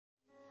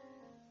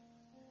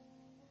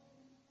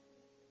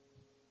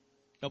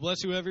God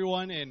bless you,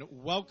 everyone, and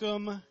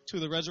welcome to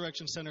the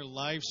Resurrection Center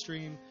live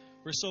stream.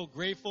 We're so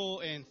grateful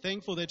and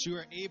thankful that you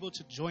are able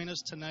to join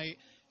us tonight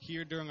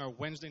here during our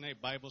Wednesday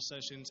night Bible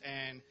sessions.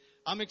 And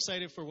I'm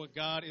excited for what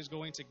God is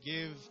going to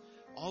give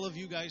all of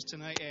you guys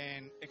tonight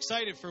and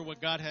excited for what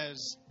God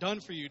has done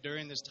for you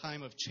during this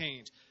time of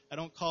change. I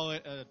don't call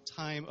it a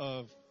time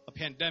of a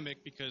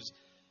pandemic because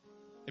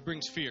it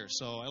brings fear.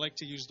 So I like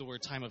to use the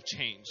word time of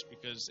change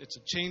because it's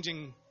a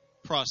changing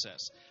process.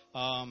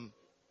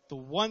 The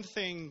one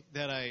thing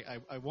that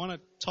I want to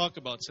talk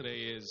about today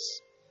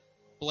is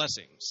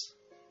blessings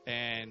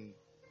and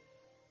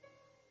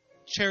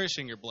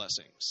cherishing your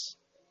blessings.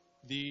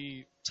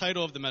 The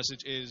title of the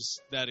message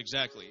is that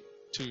exactly,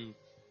 to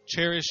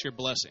cherish your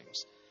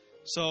blessings.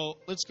 So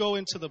let's go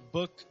into the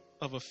book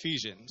of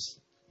Ephesians.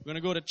 We're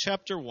going to go to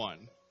chapter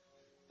 1,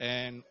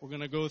 and we're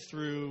going to go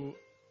through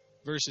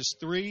verses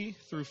 3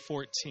 through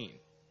 14.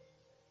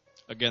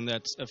 Again,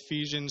 that's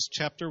Ephesians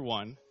chapter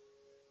 1.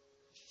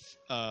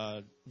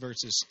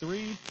 Verses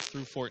 3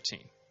 through 14.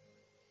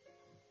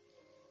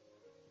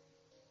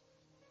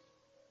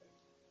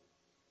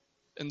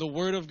 And the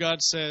Word of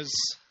God says,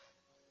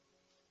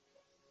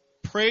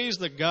 "Praise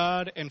the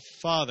God and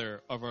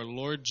Father of our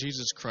Lord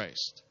Jesus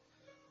Christ,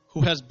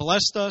 who has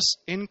blessed us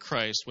in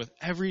Christ with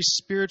every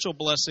spiritual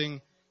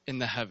blessing in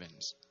the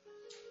heavens.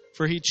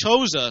 For he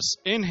chose us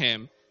in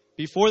him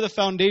before the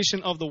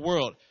foundation of the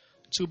world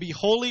to be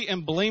holy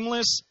and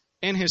blameless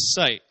in his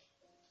sight.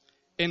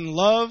 In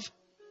love,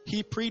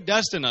 he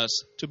predestined us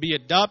to be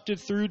adopted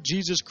through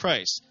Jesus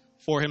Christ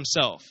for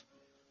himself,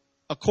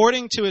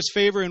 according to his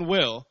favor and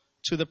will,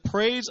 to the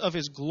praise of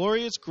his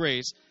glorious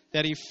grace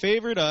that he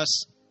favored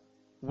us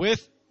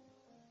with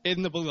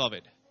in the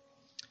beloved.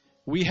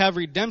 We have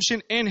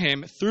redemption in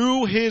him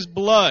through his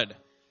blood,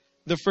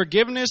 the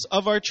forgiveness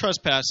of our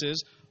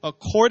trespasses,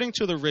 according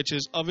to the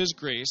riches of his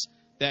grace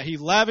that he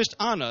lavished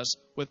on us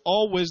with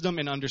all wisdom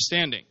and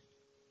understanding.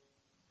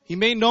 He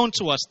made known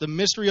to us the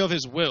mystery of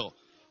his will,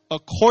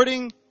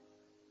 according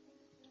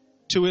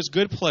to his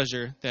good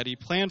pleasure that he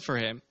planned for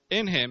him,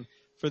 in him,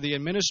 for the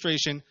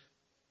administration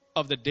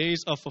of the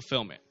days of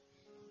fulfillment."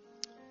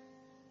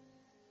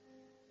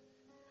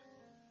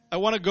 I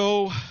want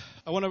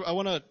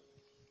to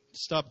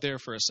stop there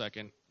for a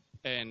second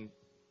and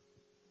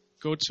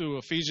go to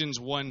Ephesians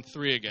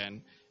 1:3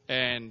 again.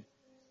 And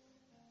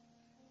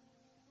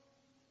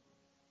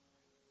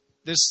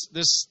this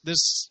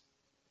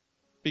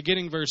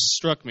beginning verse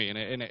struck me, and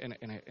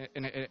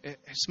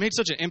it's made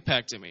such an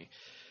impact to me.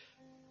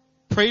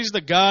 "Praise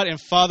the God and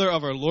Father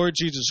of our Lord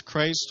Jesus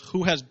Christ,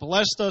 who has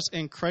blessed us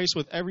in Christ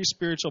with every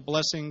spiritual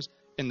blessings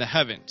in the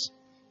heavens."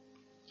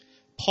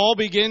 Paul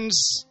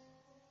begins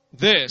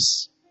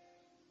this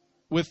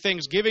with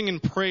thanksgiving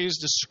and praise,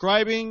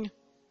 describing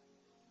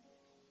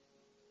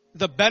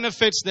the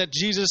benefits that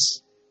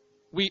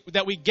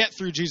we get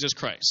through Jesus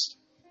Christ.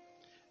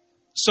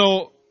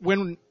 So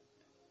when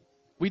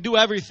we do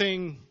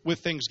everything with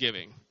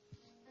thanksgiving,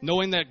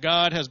 knowing that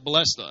God has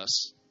blessed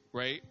us,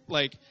 right?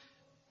 Like,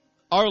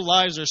 our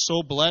lives are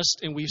so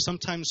blessed, and we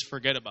sometimes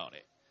forget about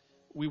it.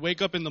 We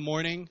wake up in the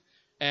morning,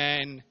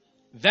 and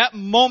that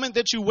moment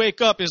that you wake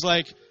up is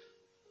like,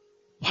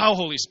 wow,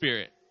 Holy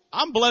Spirit,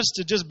 I'm blessed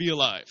to just be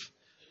alive,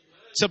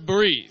 to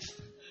breathe,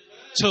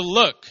 to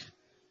look,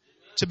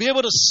 to be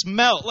able to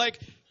smell. Like,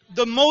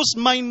 the most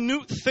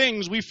minute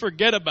things we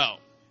forget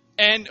about,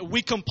 and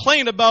we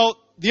complain about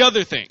the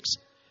other things.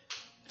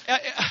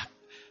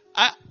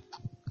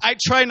 I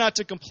try not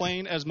to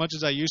complain as much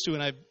as I used to,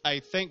 and I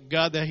thank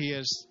God that he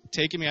has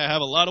taken me. I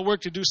have a lot of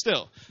work to do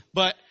still.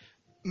 But,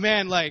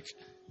 man, like,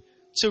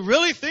 to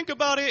really think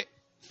about it,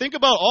 think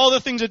about all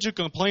the things that you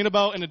complain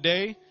about in a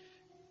day,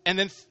 and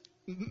then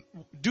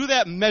do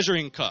that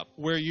measuring cup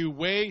where you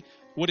weigh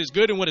what is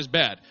good and what is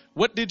bad.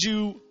 What did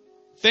you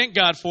thank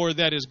God for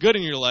that is good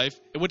in your life,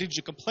 and what did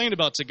you complain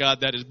about to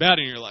God that is bad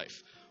in your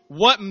life?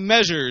 What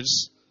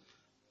measures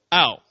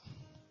out?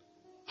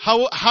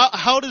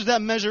 How does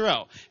that measure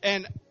out?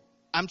 And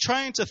I'm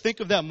trying to think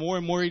of that more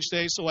and more each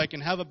day so I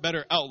can have a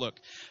better outlook.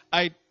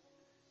 I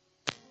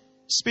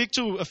speak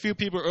to a few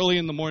people early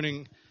in the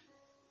morning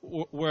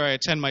where I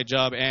attend my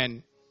job,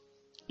 and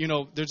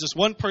there's this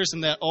one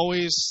person that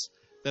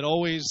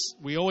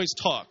we always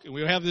talk, and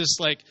we have this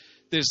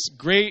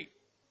great,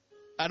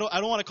 I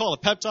don't want to call it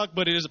a pep talk,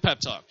 but it is a pep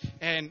talk.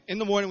 And in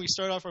the morning we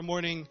start off our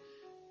morning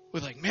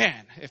with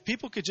man, if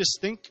people could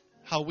just think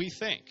how we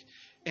think.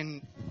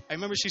 And I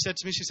remember she said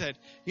to me,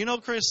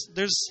 Chris,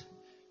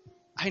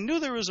 I knew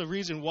there was a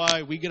reason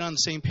why we get on the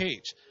same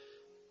page.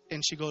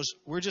 And she goes,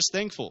 we're just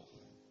thankful.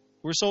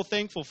 We're so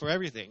thankful for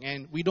everything,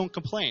 and we don't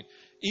complain.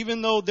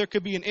 Even though there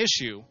could be an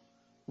issue,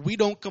 we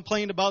don't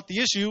complain about the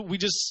issue. We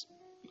just,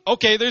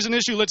 okay, there's an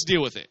issue, let's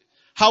deal with it.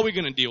 How are we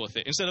going to deal with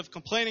it? Instead of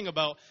complaining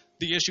about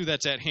the issue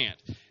that's at hand.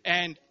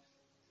 And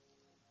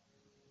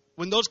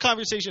when those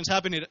conversations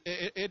happen,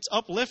 it's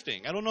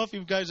uplifting. I don't know if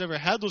you guys ever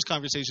had those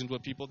conversations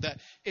with people that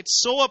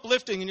it's so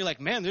uplifting, and you're like,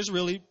 man, there's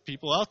really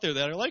people out there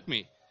that are like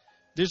me.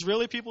 There's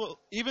really people,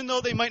 even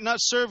though they might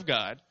not serve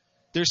God,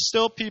 there's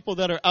still people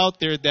that are out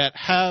there that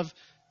have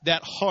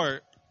that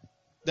heart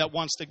that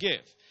wants to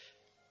give.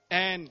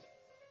 And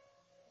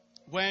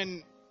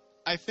when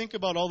I think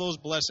about all those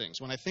blessings,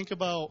 when I think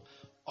about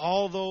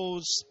all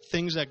those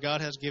things that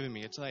God has given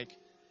me, it's like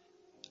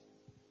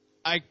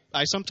I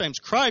sometimes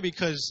cry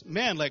because,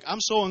 man, like I'm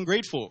so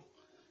ungrateful.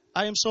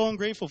 I am so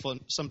ungrateful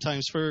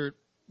sometimes for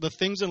the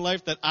things in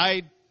life that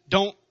I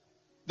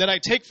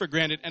take for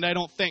granted and I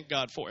don't thank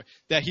God for,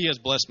 that He has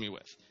blessed me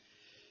with.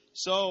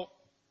 So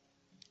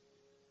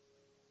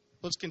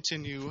let's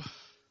continue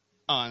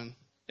on.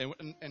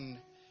 And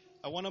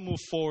I want to move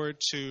forward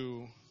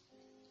to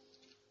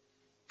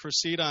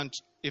proceed on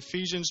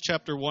Ephesians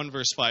chapter 1,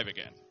 verse 5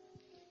 again.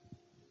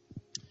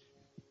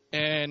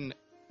 And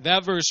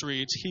that verse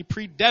reads, He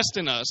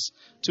predestined us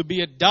to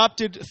be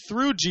adopted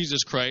through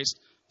Jesus Christ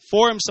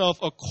for Himself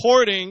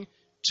according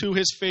to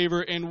His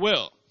favor and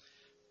will.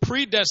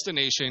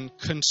 Predestination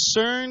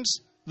concerns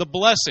the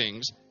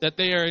blessings that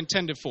they are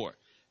intended for,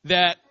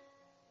 that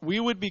we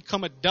would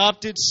become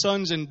adopted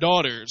sons and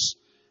daughters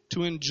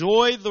to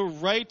enjoy the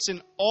rights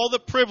and all the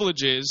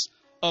privileges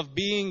of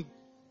being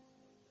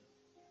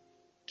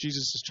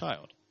Jesus'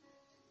 child.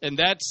 And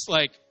that's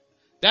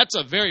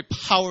a very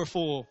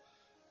powerful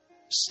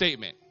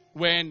statement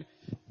when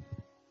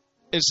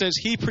it says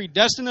He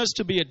predestined us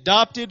to be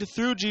adopted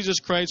through Jesus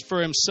Christ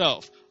for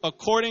Himself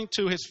according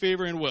to His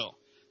favor and will.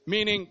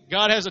 Meaning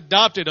God has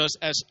adopted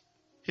us as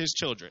His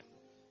children.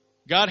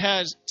 God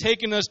has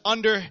taken us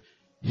under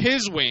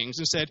His wings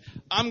and said,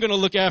 I'm going to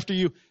look after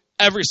you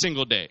every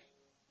single day.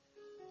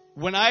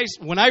 When I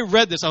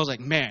read this, I was like,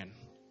 man,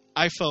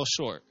 I fell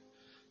short.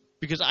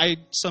 Because I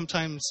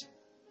sometimes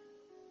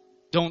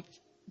don't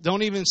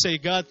even say,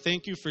 God,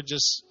 thank you for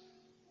just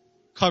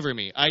covering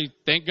me. I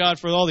thank God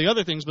for all the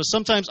other things, but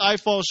sometimes I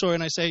fall short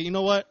and I say, you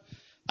know what?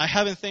 I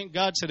haven't thanked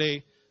God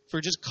today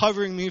for just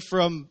covering me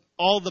from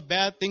all the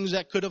bad things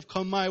that could have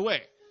come my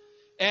way.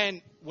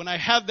 And when I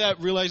have that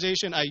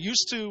realization, I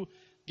used to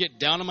get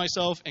down on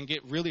myself and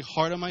get really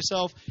hard on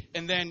myself.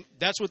 And then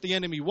that's what the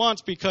enemy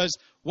wants, because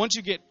once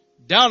you get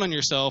down on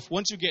yourself,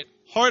 once you get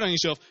hard on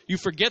yourself, you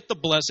forget the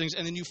blessings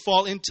and then you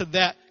fall into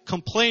that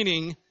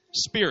complaining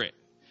spirit.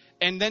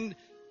 And then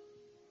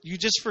you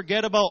just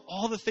forget about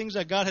all the things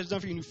that God has done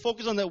for you. And you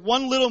focus on that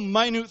one little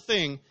minute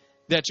thing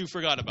that you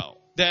forgot about.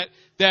 That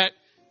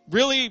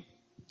really,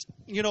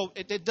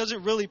 it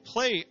doesn't really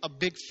play a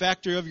big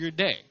factor of your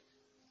day.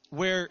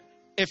 Where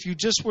if you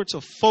just were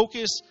to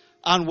focus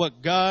on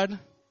what God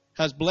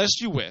has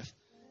blessed you with,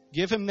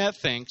 give Him that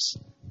thanks,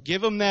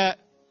 give Him that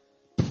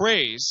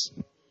praise.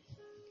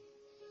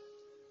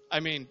 I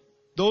mean,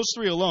 those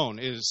three alone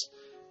is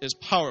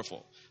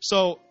powerful.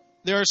 So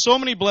there are so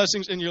many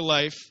blessings in your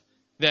life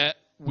that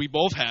we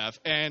both have,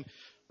 and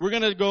we're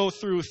going to go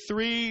through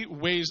three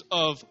ways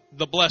of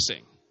the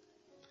blessing.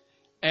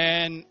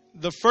 And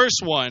the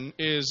first one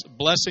is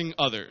blessing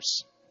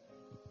others.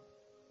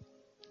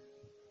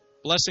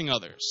 Blessing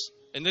others.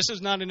 And this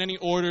is not in any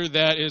order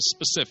that is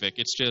specific.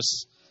 It's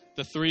just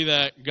the three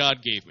that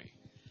God gave me.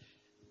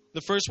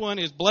 The first one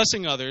is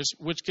blessing others,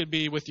 which could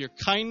be with your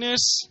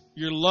kindness,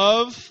 your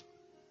love,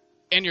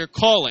 and your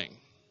calling.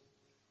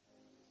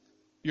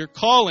 Your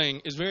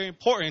calling is very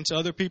important to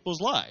other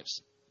people's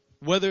lives.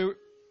 Whether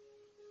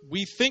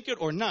we think it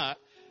or not,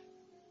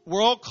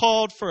 we're all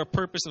called for a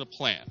purpose and a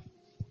plan.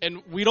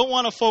 And we don't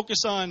want to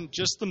focus on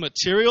just the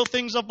material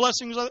things of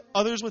blessing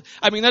others with.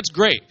 I mean, that's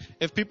great.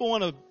 If people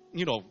want to,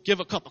 give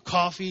a cup of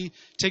coffee,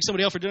 take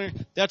somebody out for dinner,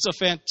 that's a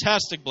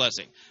fantastic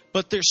blessing.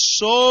 But there's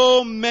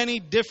so many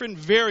different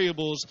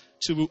variables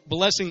to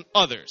blessing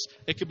others.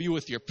 It could be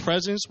with your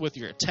presence, with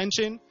your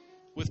attention,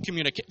 with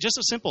communication, just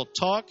a simple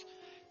talk.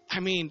 I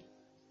mean,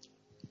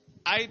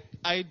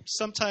 I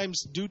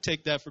sometimes do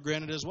take that for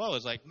granted as well.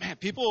 It's like, man,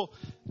 people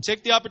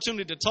take the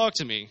opportunity to talk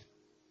to me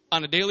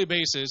on a daily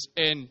basis,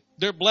 and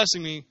they're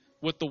blessing me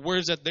with the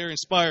words that they're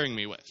inspiring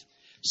me with.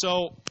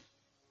 So,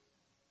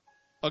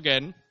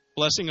 again,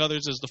 blessing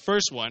others is the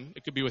first one.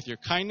 It could be with your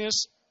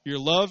kindness, your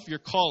love, your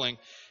calling.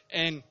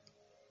 And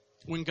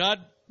when God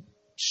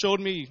showed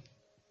me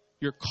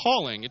your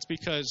calling, it's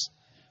because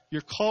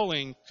your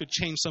calling could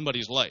change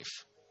somebody's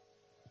life.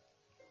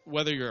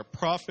 Whether you're a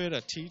prophet,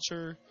 a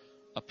teacher,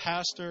 a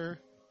pastor,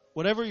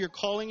 whatever your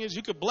calling is,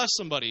 you could bless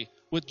somebody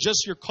with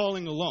just your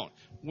calling alone.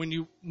 When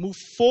you move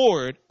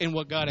forward in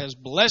what God has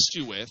blessed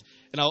you with,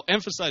 and I'll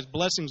emphasize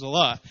blessings a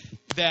lot,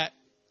 that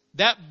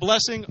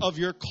blessing of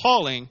your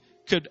calling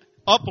could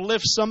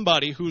uplift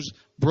somebody who's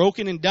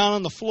broken and down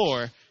on the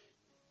floor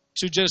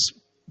to just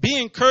be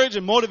encouraged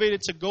and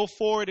motivated to go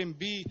forward and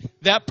be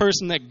that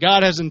person that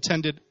God has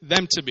intended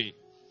them to be.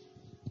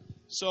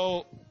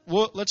 So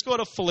let's go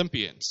to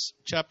Philippians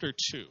chapter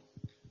 2.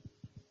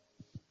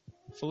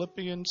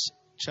 Philippians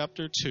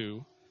chapter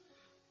 2,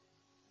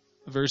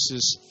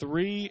 verses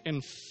 3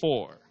 and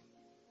 4.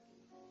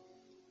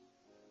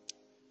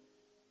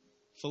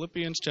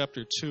 Philippians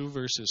chapter 2,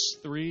 verses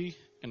 3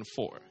 and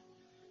 4.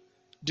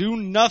 Do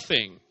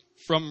nothing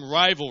from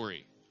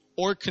rivalry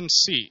or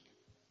conceit,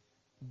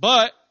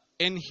 but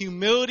in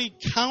humility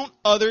count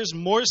others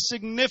more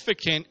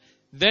significant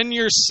than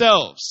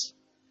yourselves.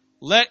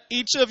 Let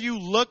each of you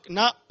look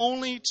not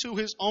only to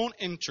his own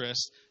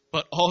interest,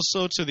 but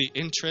also to the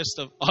interest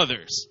of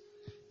others.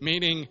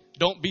 Meaning,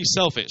 don't be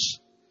selfish.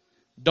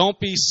 Don't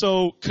be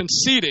so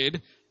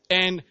conceited,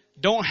 and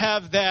don't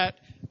have that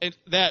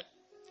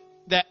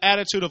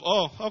attitude of,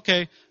 oh,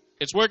 okay,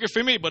 it's working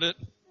for me, but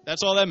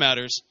that's all that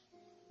matters.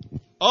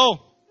 Oh,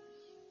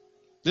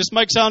 this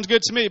mic sounds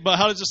good to me, but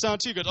how does it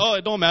sound to you? Oh,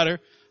 it don't matter.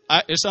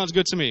 It sounds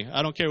good to me.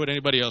 I don't care what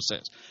anybody else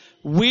says.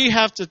 We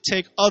have to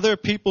take other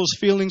people's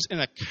feelings in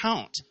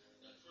account.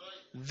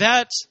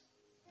 That's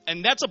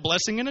a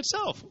blessing in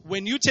itself.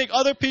 When you take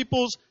other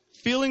people's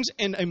feelings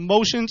and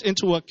emotions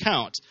into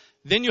account,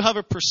 then you have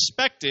a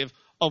perspective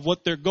of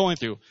what they're going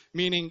through.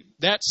 Meaning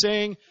that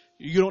saying,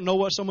 you don't know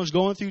what someone's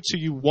going through till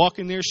you walk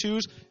in their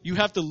shoes. You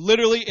have to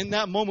literally, in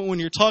that moment when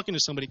you're talking to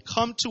somebody,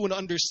 come to an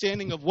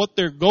understanding of what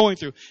they're going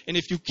through. And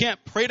if you can't,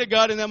 pray to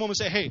God in that moment,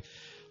 say, hey,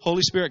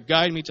 Holy Spirit,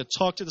 guide me to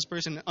talk to this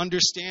person and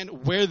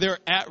understand where they're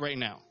at right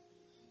now.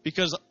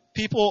 Because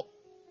people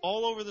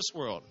all over this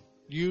world,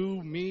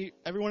 you, me,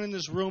 everyone in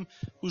this room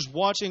who's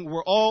watching,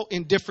 we're all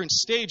in different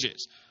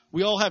stages.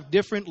 We all have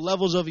different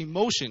levels of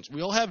emotions.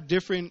 We all have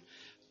different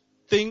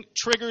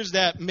triggers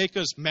that make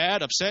us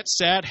mad, upset,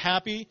 sad,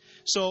 happy.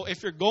 So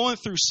if you're going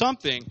through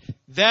something,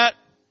 that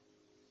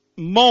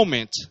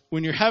moment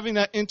when you're having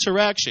that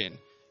interaction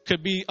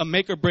could be a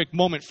make or break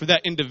moment for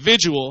that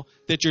individual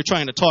that you're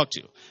trying to talk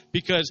to.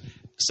 Because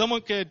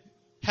someone could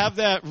have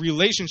that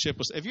relationship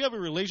if you have a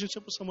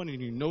relationship with someone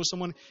and you know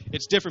someone,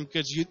 it's different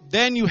because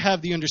then you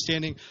have the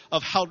understanding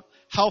of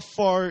how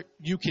far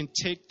you can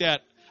take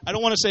that, I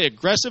don't want to say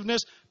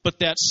aggressiveness, but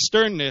that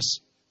sternness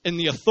and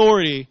the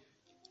authority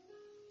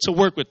to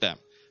work with them.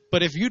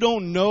 But if you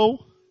don't know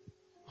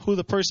who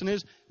the person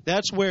is,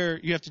 that's where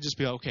you have to just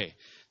be, okay,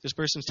 this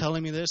person's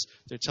telling me this,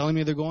 they're telling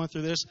me they're going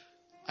through this.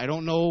 I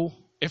don't know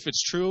if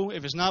it's true,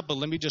 if it's not, but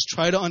let me just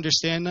try to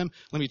understand them.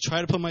 Let me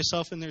try to put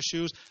myself in their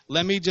shoes.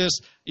 Let me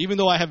just, even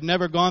though I have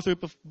never gone through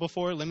it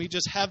before, let me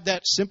just have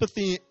that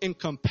sympathy and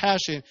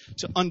compassion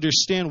to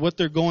understand what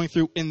they're going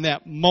through in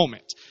that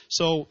moment.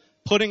 So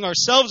putting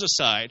ourselves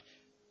aside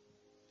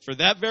for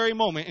that very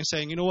moment and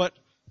saying, you know what,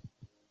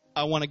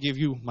 I want to give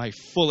you my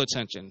full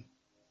attention.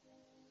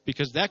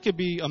 Because that could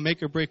be a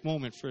make or break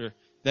moment for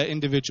that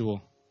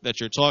individual that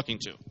you're talking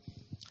to.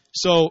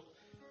 So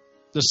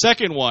the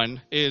second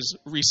one is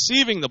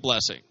receiving the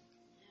blessing.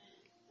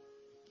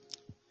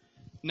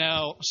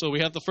 Now, so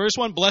we have the first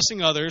one,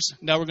 blessing others.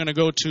 Now we're going to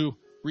go to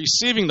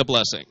receiving the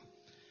blessing.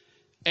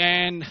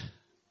 And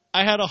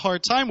I had a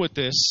hard time with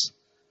this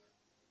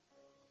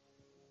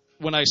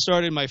when I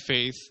started my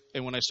faith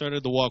and when I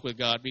started the walk with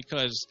God,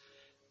 because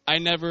I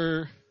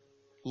never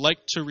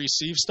liked to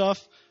receive stuff.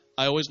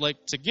 I always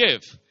liked to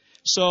give.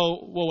 So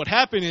what would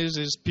happen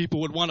is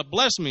people would want to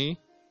bless me.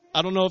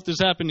 I don't know if this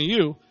happened to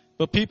you,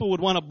 but people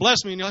would want to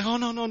bless me, and you're like, oh,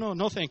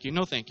 no, thank you.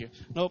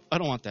 Nope, I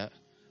don't want that.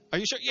 Are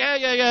you sure?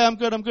 Yeah, I'm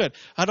good.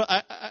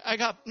 I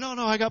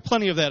got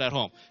plenty of that at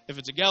home. If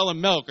it's a gallon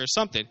of milk or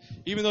something,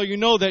 even though you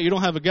know that you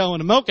don't have a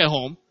gallon of milk at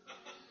home,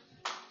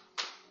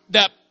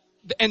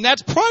 and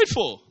that's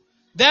prideful.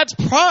 That's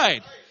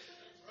pride.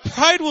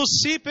 Pride will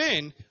seep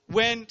in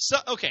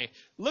okay,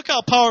 look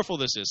how powerful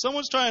this is.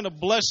 Someone's trying to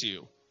bless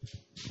you.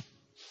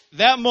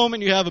 That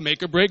moment you have a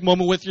make or break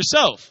moment with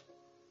yourself.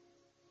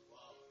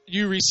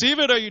 You receive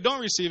it or you don't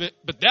receive it,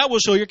 but that will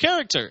show your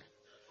character.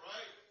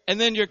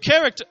 And then your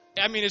character,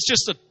 it's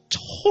just a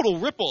total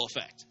ripple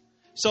effect.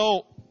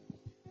 So,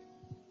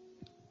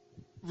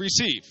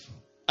 receive.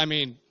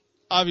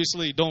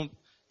 Obviously don't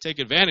take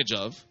advantage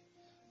of,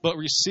 but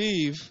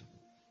receive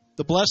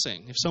the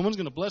blessing. If someone's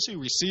going to bless you,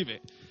 receive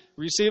it.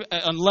 Receive,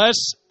 unless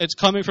it's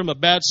coming from a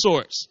bad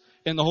source.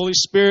 And the Holy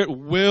Spirit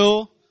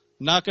will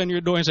knock on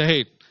your door and say,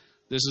 hey,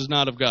 this is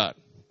not of God.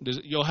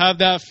 You'll have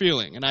that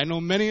feeling. And I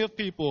know many of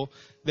people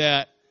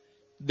that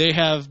they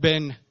have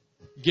been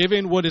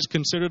given what is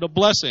considered a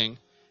blessing,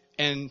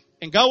 and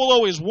God will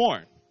always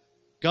warn.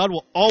 God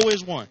will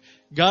always warn.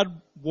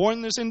 God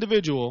warned this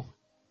individual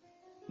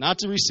not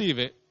to receive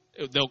it.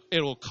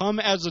 It will come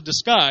as a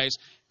disguise.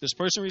 This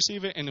person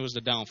received it, and it was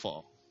the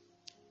downfall.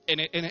 And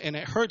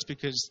it hurts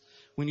because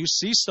when you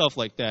see stuff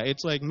like that,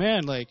 it's like,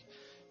 man,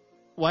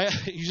 why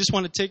you just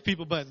want to take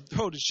people by the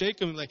throat and shake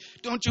them?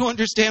 Don't you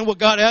understand what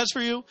God has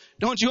for you?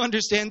 Don't you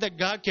understand that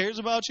God cares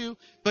about you?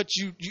 But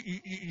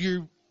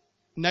you're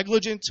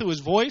negligent to His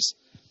voice.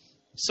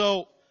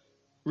 So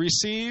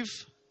receive,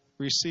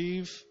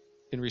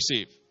 and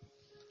receive.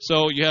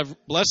 So you have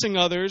blessing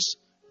others,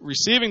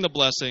 receiving the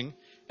blessing,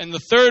 and the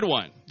third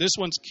one, this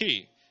one's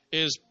key,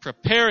 is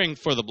preparing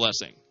for the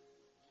blessing.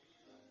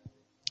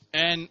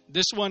 And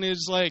this one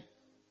is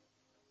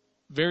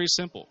very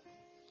simple.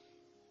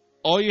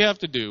 All you have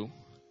to do,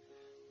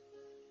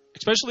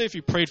 especially if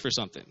you prayed for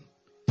something,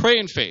 pray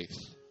in faith.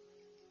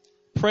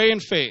 Pray in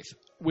faith.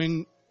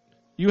 When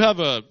you have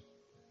a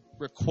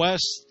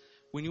request,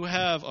 when you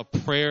have a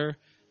prayer,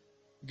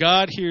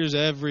 God hears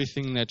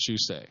everything that you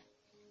say.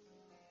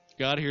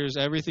 God hears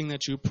everything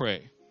that you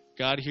pray.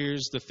 God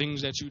hears the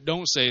things that you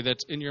don't say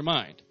that's in your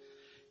mind.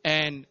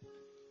 And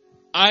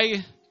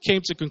I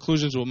came to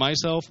conclusions with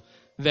myself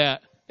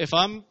that if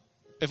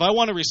I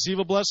want to receive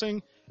a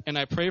blessing and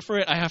I pray for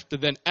it, I have to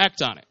then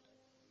act on it.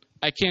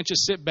 I can't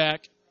just sit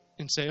back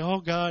and say, oh,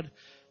 God,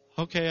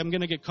 okay, I'm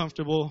going to get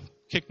comfortable,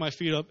 kick my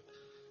feet up,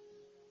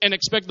 and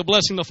expect the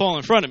blessing to fall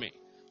in front of me.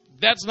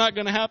 That's not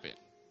going to happen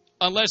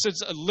unless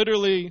it's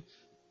literally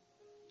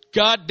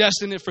God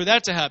destined it for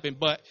that to happen.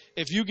 But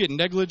if you get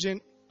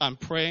negligent on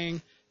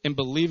praying and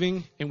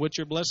believing in what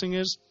your blessing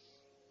is,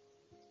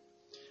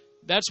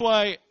 that's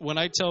why when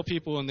I tell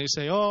people and they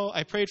say, oh,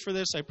 I prayed for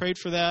this, I prayed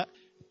for that,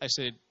 I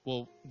said,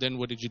 well, then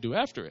what did you do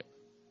after it?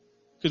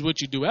 Because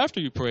what you do after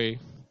you pray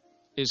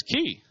is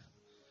key.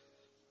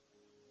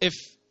 If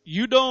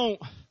you don't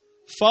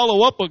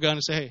follow up with God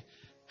and say,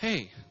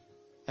 hey,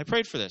 I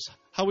prayed for this.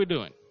 How we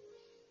doing?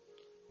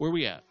 Where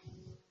we at?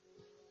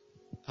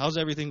 How's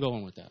everything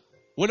going with that?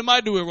 What am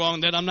I doing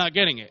wrong that I'm not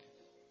getting it?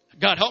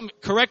 God, help me,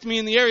 correct me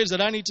in the areas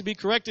that I need to be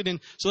corrected in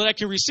so that I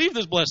can receive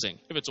this blessing.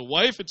 If it's a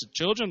wife, it's a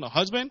children, a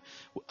husband,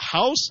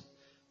 house.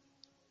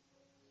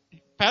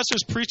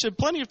 Pastors preach it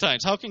plenty of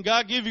times. How can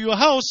God give you a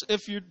house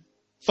if your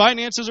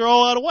finances are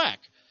all out of whack?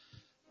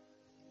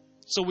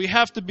 So we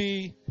have to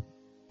be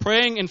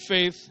praying in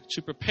faith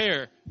to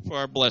prepare for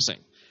our blessing.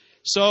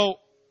 So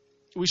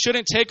we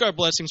shouldn't take our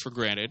blessings for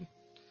granted.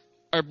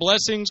 Our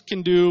blessings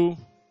can do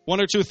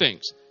one or two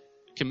things.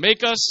 It can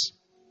make us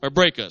or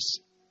break us.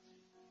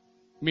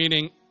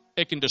 Meaning,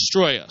 it can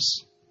destroy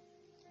us.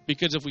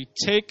 Because if we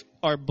take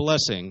our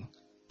blessing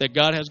that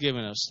God has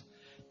given us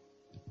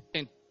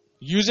and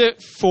use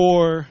it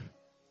for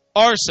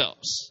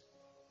ourselves,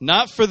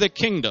 not for the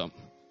kingdom,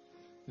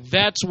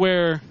 that's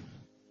where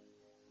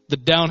the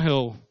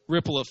downhill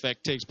ripple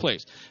effect takes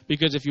place.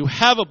 Because if you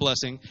have a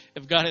blessing,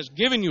 if God has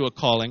given you a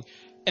calling,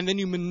 and then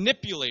you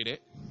manipulate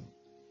it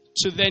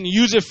to then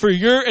use it for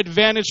your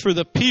advantage for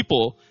the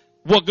people,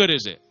 what good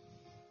is it?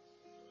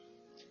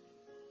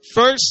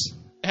 First,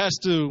 it has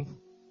to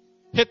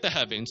hit the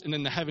heavens, and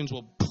then the heavens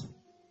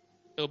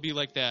it'll be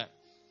like that.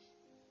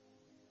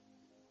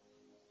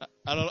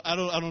 I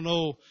don't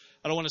know.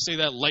 I don't want to say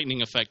that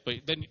lightning effect, but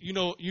then you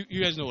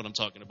guys know what I'm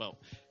talking about.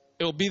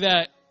 It'll be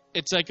that.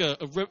 It's like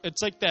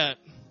it's like that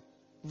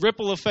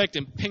ripple effect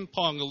and ping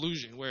pong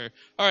illusion where,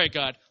 all right,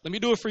 God, let me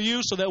do it for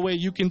you so that way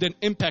you can then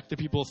impact the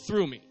people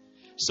through me.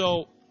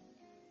 So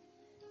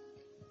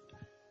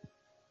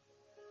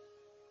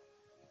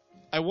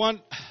I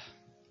want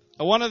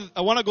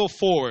to go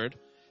forward,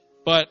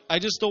 but I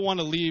just don't want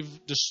to leave.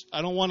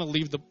 I don't want to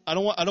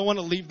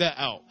leave that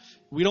out.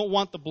 We don't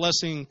want the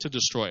blessing to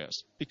destroy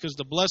us because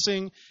the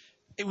blessing,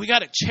 we got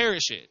to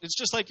cherish it. It's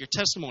just like your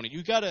testimony.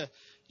 You got to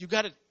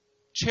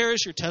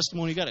cherish your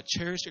testimony. You got to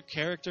cherish your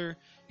character.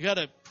 You got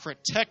to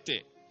protect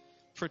it.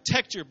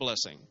 Protect your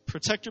blessing.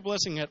 Protect your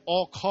blessing at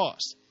all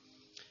costs.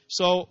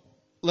 So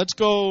let's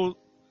go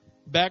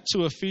back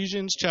to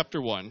Ephesians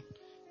chapter 1,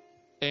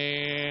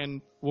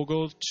 and we'll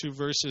go to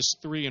verses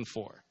 3 and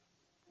 4.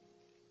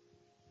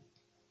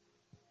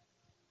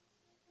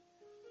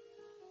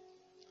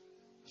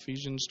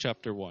 Ephesians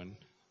chapter 1,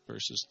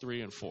 verses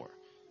 3 and 4.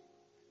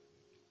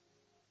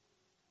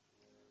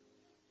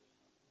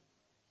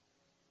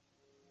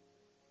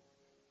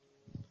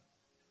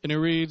 And it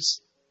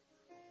reads,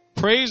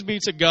 "Praise be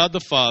to God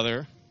the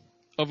Father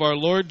of our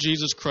Lord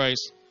Jesus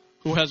Christ,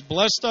 who has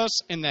blessed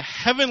us in the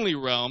heavenly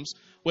realms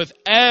with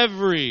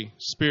every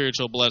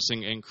spiritual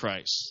blessing in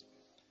Christ."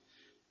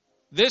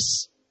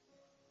 This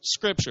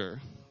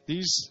scripture,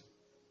 these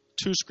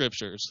two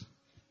scriptures,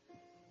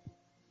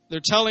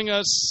 they're telling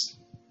us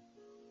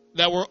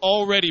that we're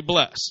already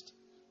blessed.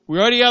 We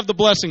already have the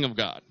blessing of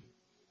God.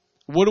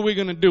 What are we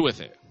going to do with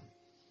it?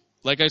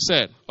 Like I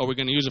said, are we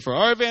going to use it for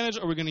our advantage,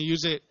 or are we going to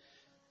use it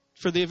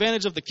for the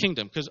advantage of the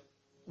kingdom? Because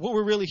what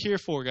we're really here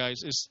for,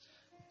 guys, is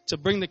to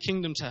bring the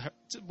kingdom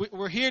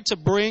we're here to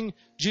bring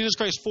Jesus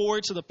Christ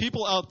forward to the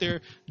people out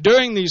there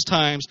during these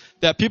times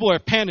that people are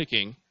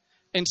panicking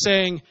and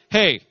saying,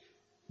 hey,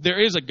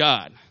 there is a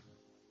God.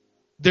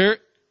 There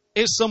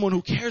is someone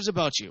who cares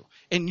about you.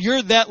 And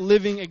you're that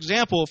living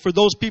example for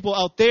those people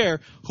out there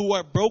who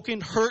are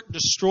broken, hurt,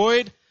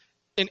 destroyed,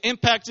 and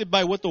impacted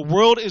by what the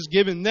world is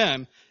giving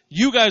them.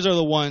 You guys are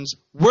the ones,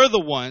 we're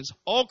the ones,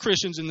 all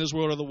Christians in this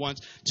world are the ones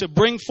to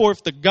bring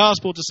forth the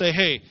gospel to say,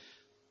 hey,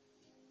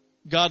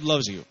 God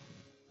loves you.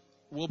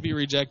 We'll be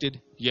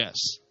rejected? Yes.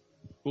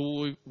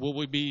 Will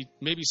we be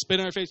maybe spit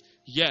in our face?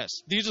 Yes.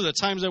 These are the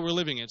times that we're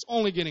living in. It's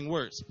only getting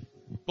worse.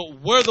 But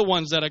we're the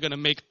ones that are going to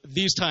make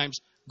these times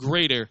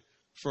greater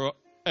for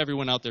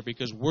everyone out there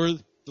because we're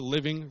the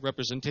living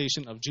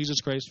representation of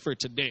Jesus Christ for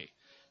today.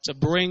 To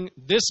bring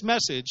this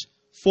message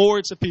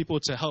forward to people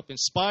to help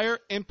inspire,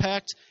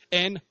 impact,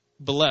 and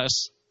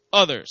bless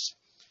others.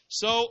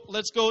 So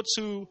let's go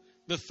to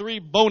the 3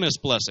 bonus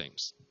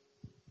blessings.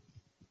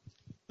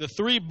 The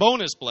 3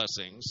 bonus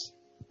blessings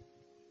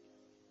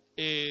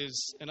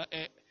is, and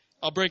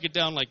I'll break it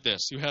down like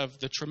this. You have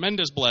the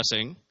tremendous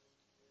blessing,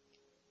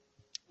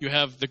 you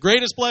have the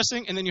greatest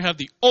blessing, and then you have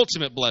the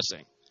ultimate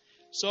blessing.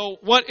 So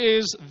what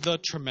is the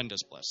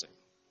tremendous blessing?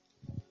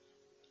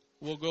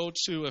 We'll go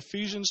to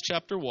Ephesians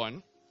chapter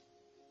 1,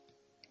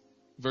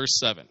 verse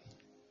 7.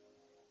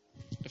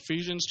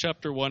 Ephesians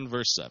chapter 1,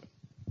 verse 7.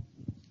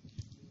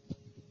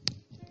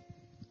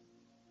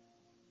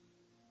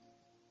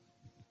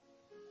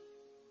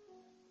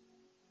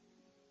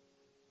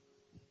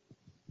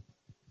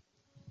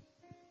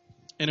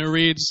 And it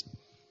reads,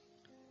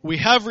 "We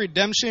have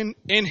redemption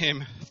in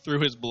him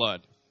through his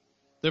blood,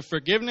 the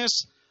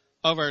forgiveness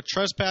of our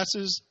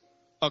trespasses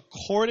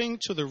according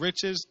to the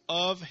riches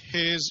of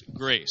his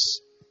grace."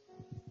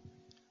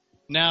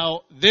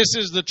 Now, this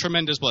is the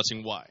tremendous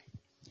blessing. Why?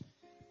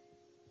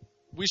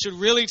 We should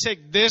really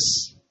take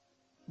this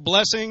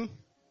blessing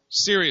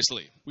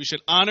seriously. We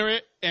should honor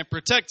it and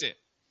protect it.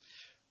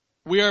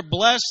 We are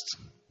blessed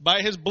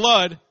by his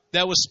blood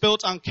that was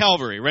spilt on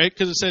Calvary, right?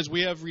 Because it says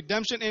we have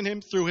redemption in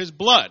him through his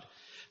blood.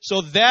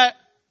 So that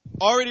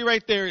already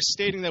right there is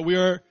stating that we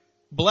are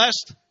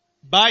blessed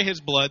by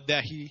his blood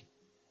that he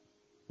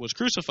was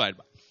crucified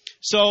by.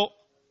 So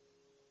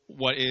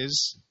what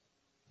is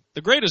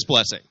the greatest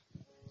blessing?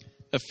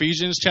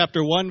 Ephesians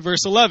chapter 1,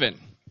 verse 11.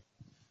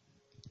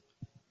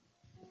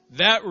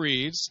 That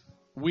reads,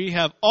 "We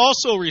have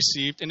also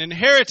received an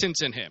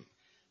inheritance in him,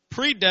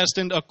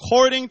 predestined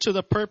according to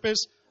the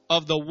purpose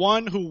of the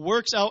one who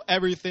works out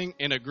everything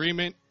in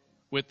agreement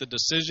with the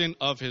decision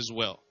of his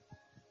will."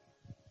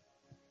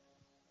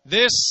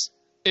 This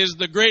is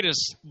the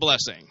greatest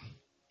blessing.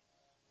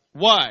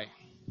 Why?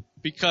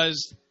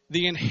 Because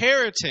the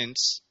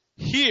inheritance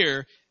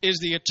here is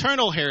the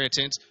eternal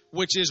inheritance,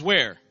 which is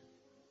where?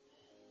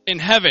 In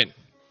heaven.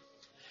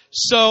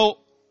 So,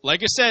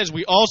 like it says,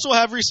 we also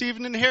have received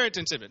an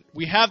inheritance of it.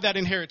 We have that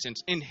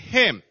inheritance in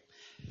him.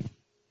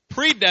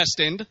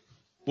 Predestined.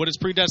 What does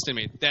predestined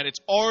mean? That it's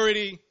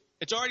already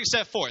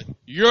set forth.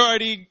 You're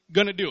already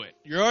going to do it.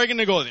 You're already going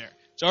to go there.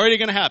 It's already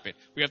going to happen.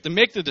 We have to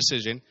make the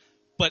decision,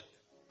 but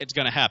it's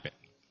going to happen.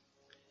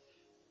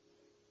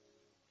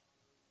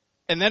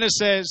 And then it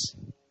says,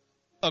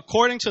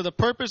 according to the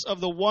purpose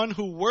of the one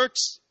who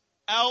works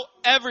out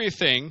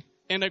everything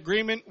in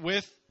agreement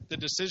with the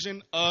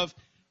decision of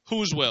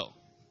whose will?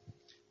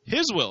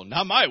 His will,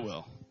 not my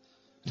will.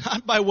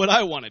 Not by what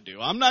I want to do.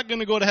 I'm not going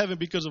to go to heaven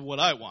because of what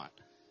I want.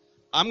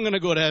 I'm going to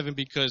go to heaven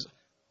because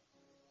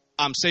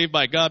I'm saved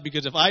by God.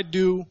 Because if I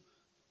do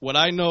what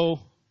I know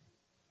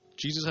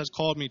Jesus has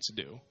called me to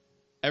do,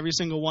 every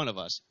single one of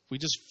us, if we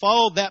just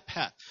follow that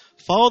path,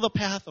 follow the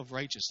path of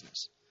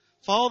righteousness,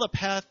 follow the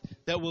path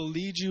that will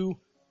lead you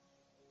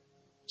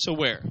to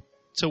where?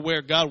 To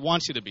where God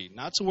wants you to be,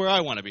 not to where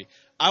I want to be.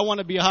 I want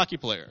to be a hockey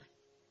player.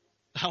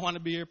 I want to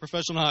be a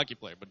professional hockey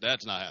player, but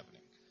that's not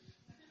happening.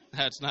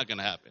 That's not going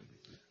to happen.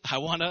 I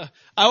want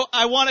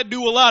to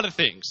do a lot of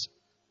things,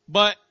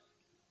 but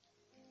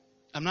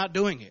I'm not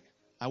doing it.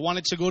 I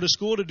wanted to go to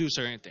school to do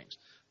certain things.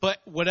 But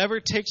whatever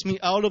takes me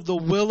out of the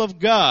will of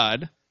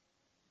God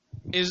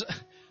is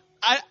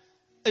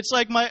it's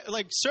like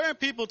certain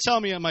people tell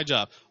me at my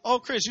job, "Oh,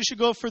 Chris, you should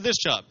go for this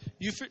job.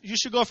 You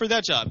should go for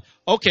that job."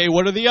 Okay,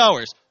 what are the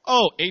hours?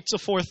 Oh, 8 to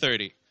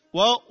 4:30.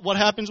 Well, what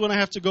happens when I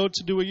have to go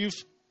to do a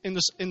youth in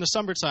the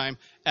summertime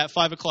at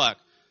 5 o'clock?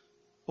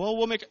 Well,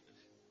 we'll make it.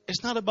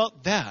 It's not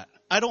about that.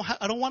 I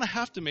don't want to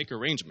have to make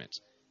arrangements.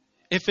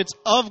 If it's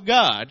of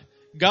God,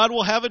 God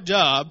will have a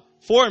job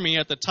for me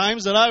at the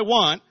times that I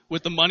want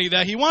with the money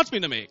that he wants me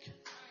to make.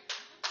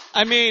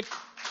 I mean,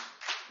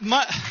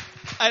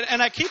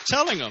 I keep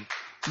telling him,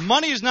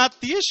 money is not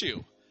the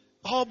issue.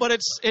 Oh, but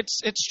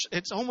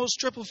it's almost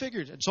triple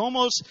figures.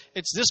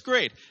 It's this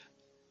great.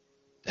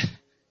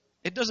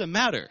 It doesn't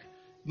matter.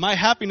 My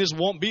happiness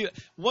won't be.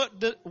 What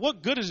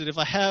good is it if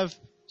I have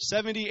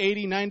 $70,000,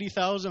 $80,000,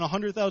 $90,000,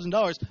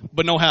 $100,000,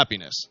 but no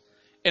happiness,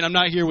 and I'm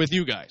not here with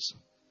you guys?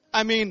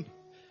 I mean,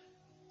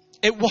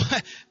 I'm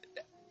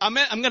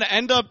going to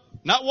end up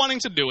not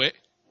wanting to do it,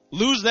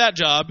 lose that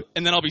job,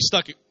 and then I'll be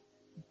stuck.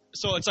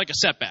 So it's like a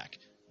setback.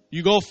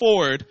 You go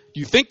forward,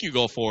 you think you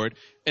go forward,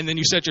 and then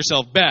you set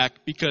yourself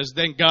back because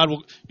then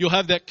you'll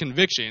have that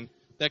conviction.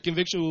 That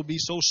conviction will be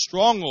so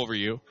strong over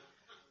you.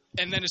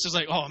 And then it's just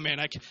like, oh man,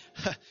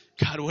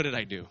 God, what did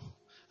I do?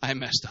 I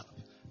messed up.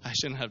 I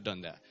shouldn't have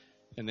done that.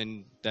 And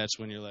then that's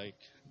when you're like,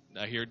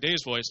 I hear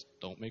Dave's voice,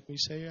 "Don't make me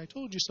say I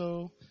told you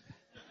so."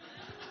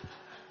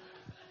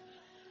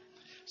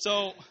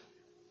 So,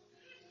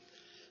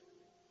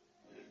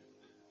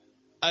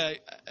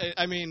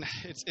 I mean,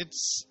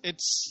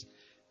 it's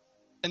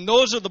and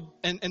those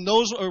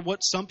are what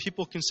some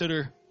people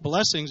consider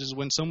blessings, is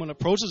when someone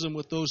approaches them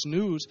with those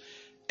news,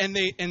 and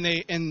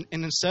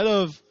instead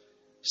of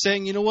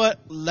saying, "You know what,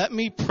 let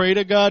me pray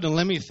to God and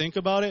let me think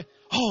about it,"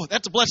 "Oh,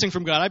 that's a blessing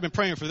from God, I've been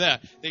praying for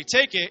that," they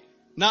take it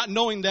not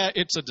knowing that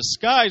it's a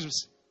disguise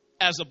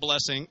as a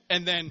blessing,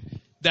 and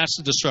then that's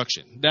the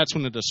destruction. That's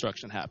when the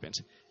destruction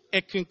happens.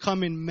 It can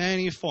come in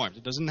many forms.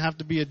 It doesn't have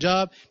to be a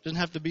job. It doesn't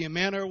have to be a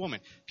man or a woman.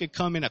 It could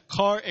come in a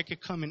car. It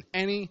could come in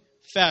any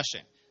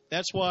fashion.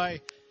 That's why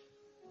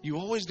you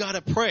always got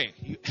to pray.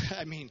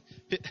 I mean,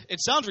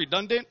 it sounds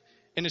redundant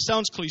and it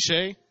sounds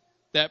cliche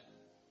that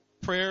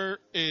prayer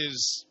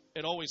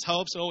it always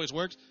helps, it always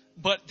works,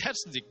 but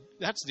that's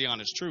the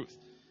honest truth.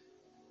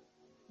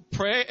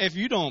 Pray. If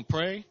you don't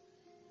pray,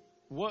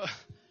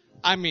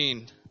 I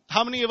mean,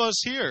 how many of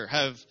us here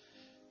have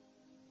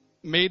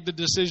made the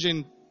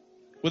decision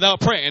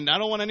without praying? And I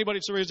don't want anybody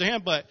to raise their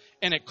hand,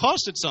 and it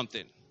costed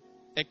something.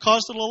 It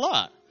costed a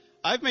lot.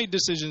 I've made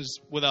decisions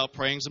without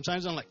praying.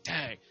 Sometimes I'm like,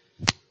 dang.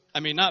 I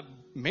mean, not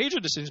major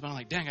decisions, but I'm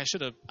like, dang,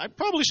 I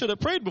probably should have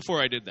prayed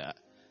before I did that.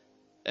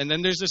 And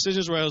then there's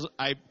decisions where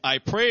I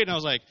prayed and I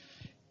was like,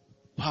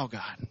 wow,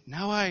 God,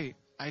 now I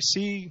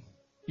see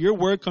your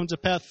word come to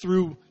pass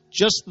through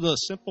just the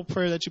simple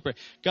prayer that you pray.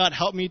 God,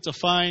 help me to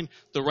find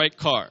the right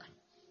car.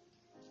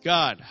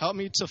 God, help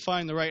me to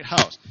find the right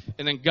house.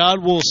 And then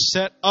God will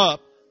set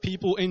up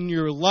people in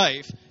your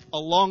life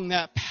along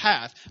that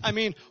path. I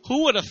mean,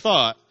 who would have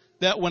thought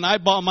that when I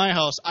bought my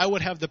house, I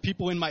would have the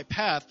people in my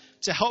path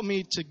to help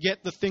me to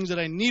get the things that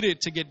I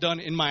needed to get done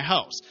in my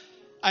house?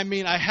 I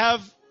mean, I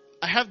have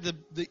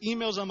the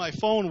emails on my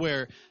phone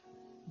where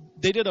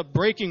they did a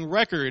breaking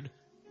record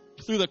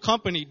through the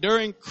company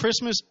during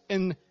Christmas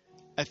and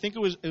I think it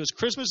was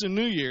Christmas and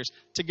New Year's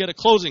to get a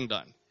closing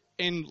done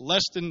in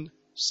less than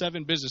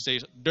 7 business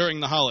days during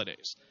the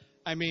holidays.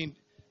 I mean,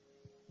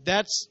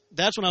 that's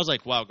when I was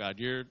like, wow, God,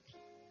 you're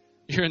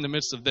in the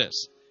midst of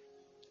this.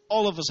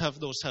 All of us have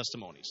those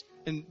testimonies.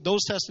 And those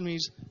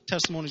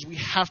testimonies we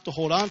have to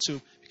hold on to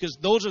because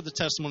those are the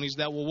testimonies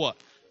that will what?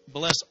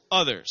 Bless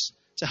others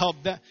to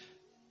help them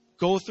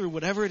go through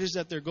whatever it is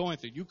that they're going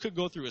through. You could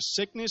go through a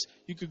sickness.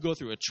 You could go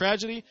through a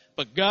tragedy.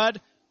 But God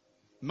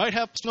might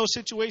have no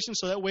situation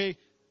so that way,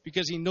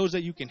 because he knows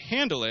that you can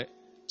handle it,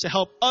 to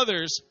help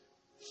others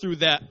through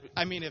that.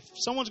 I mean, if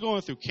someone's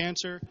going through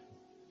cancer,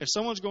 if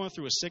someone's going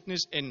through a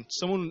sickness and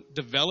someone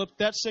developed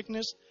that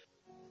sickness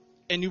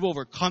and you've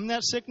overcome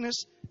that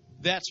sickness,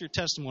 that's your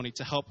testimony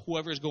to help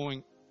whoever's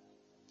going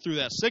through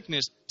that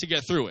sickness to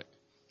get through it.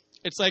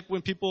 It's like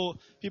when people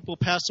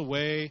pass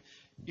away,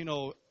 you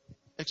know,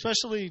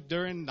 especially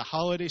during the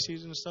holiday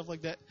season and stuff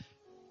like that.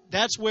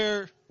 That's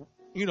where,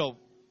 you know,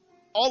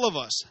 all of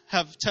us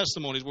have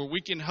testimonies where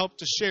we can help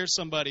to share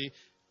somebody,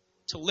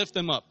 to lift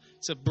them up,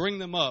 to bring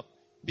them up,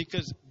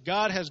 because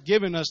God has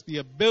given us the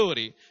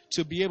ability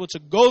to be able to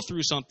go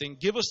through something,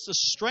 give us the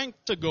strength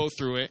to go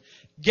through it,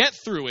 get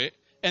through it,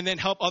 and then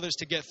help others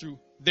to get through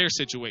their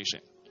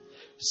situation.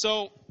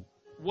 So,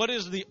 what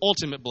is the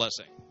ultimate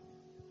blessing?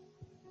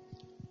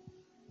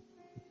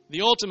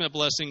 The ultimate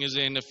blessing is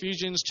in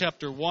Ephesians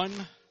chapter 1,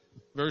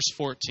 verse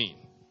 14.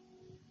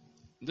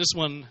 This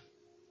one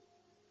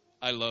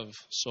I love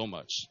so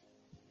much.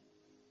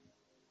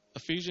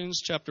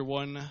 Ephesians chapter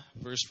 1,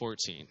 verse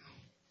 14.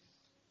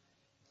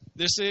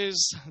 This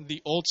is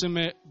the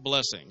ultimate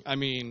blessing. I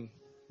mean,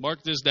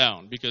 mark this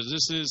down because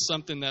this is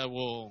something that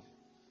will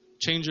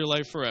change your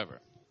life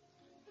forever.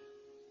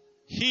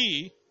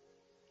 He,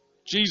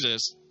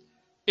 Jesus,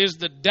 is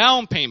the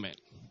down payment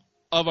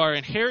of our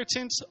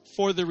inheritance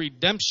for the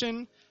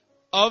redemption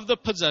of the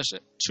possession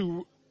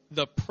to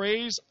the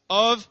praise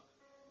of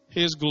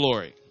his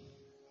glory.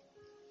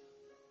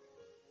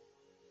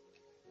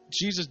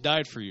 Jesus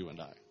died for you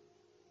and I.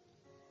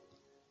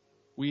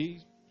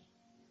 We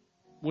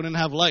wouldn't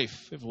have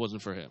life if it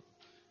wasn't for him.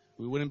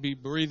 We wouldn't be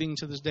breathing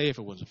to this day if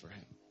it wasn't for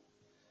him.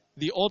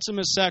 The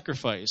ultimate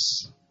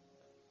sacrifice,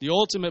 the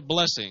ultimate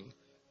blessing,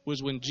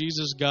 was when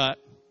Jesus got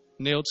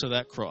nailed to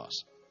that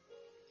cross.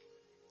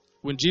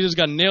 When Jesus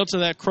got nailed to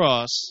that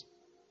cross,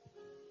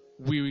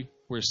 we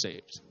were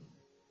saved.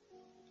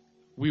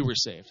 We were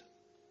saved.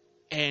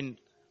 And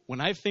when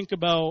I think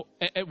about,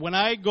 when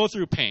I go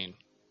through pain,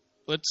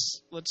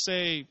 let's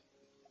say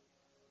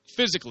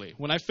physically,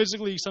 when I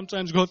physically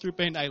sometimes go through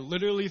pain, I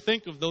literally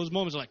think of those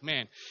moments like,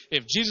 man,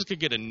 if Jesus could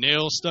get a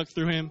nail stuck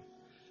through him,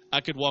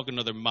 I could walk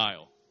another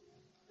mile.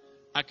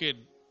 I could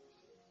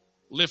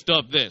lift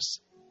up this.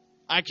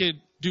 I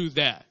could do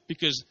that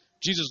because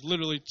Jesus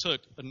literally took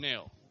a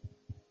nail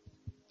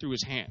through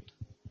his hand.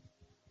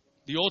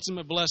 The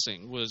ultimate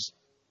blessing was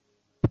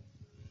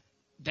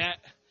that.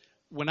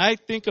 When I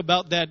think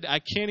about that, I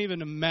can't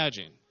even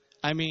imagine.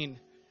 I mean,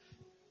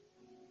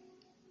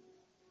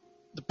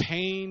 the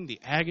pain, the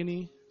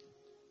agony,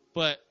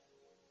 but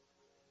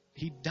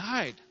he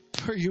died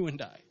for you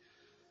and I.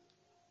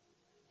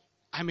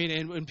 I mean,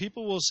 and when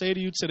people will say to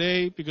you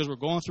today, because we're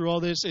going through all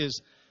this,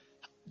 is,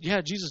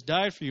 yeah, Jesus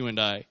died for you and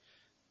I.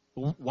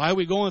 Why are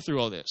we going through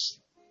all this?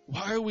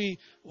 Why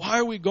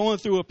are we going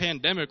through a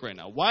pandemic right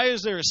now? Why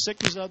is there a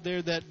sickness out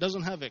there that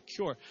doesn't have a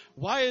cure?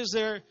 Why is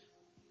there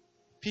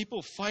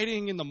people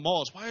fighting in the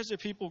malls? Why is there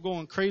people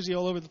going crazy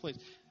all over the place?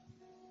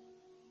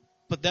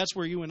 But that's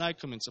where you and I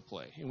come into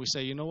play. And we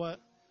say, you know what?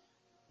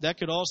 That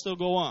could all still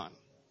go on.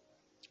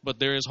 But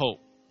there is hope.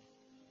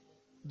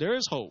 There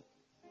is hope.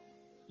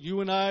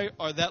 You and I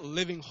are that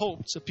living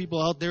hope to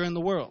people out there in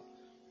the world.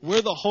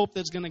 We're the hope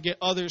that's going to get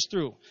others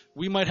through.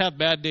 We might have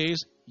bad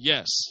days.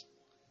 Yes.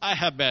 I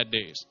have bad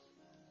days.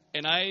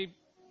 And I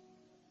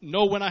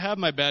know when I have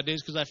my bad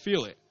days because I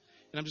feel it.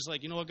 And I'm just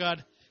like, you know what,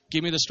 God?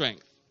 Give me the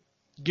strength.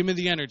 Give me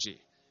the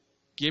energy.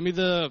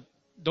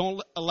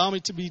 Don't allow me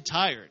to be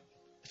tired.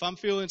 If I'm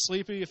feeling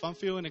sleepy, if I'm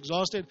feeling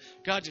exhausted,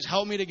 God, just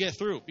help me to get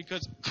through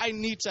because I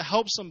need to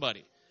help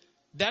somebody.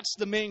 That's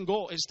the main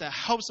goal, is to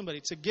help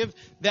somebody, to give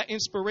that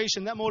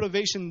inspiration, that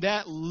motivation,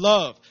 that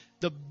love.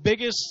 The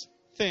biggest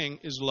thing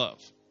is love.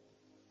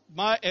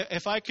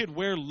 If I could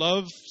wear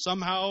love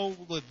somehow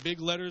with big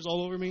letters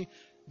all over me,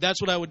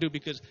 that's what I would do,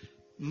 because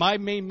my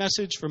main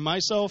message for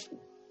myself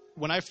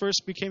when I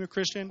first became a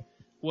Christian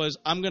was,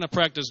 I'm going to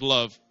practice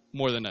love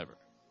more than ever.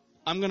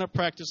 I'm going to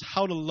practice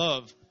how to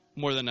love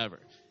more than ever.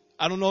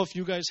 I don't know if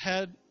you guys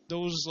had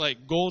those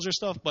like goals or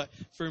stuff, but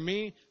for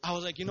me, I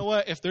was like, you know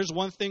what? If there's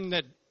one thing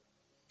that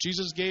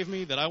Jesus gave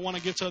me that I want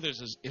to give to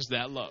others is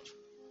that love.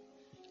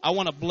 I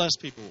want to bless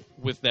people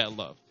with that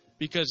love.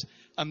 Because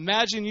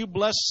imagine you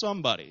bless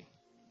somebody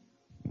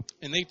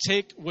and they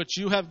take what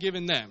you have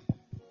given them,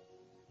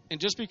 and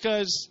just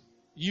because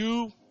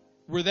you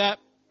were that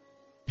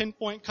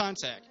pinpoint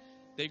contact,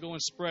 they go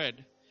and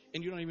spread,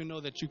 and you don't even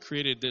know that you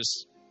created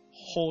this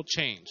whole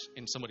change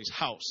in somebody's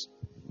house,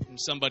 in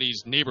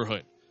somebody's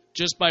neighborhood,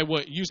 just by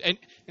what you, and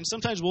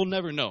sometimes we'll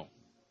never know.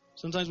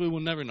 Sometimes we will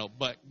never know,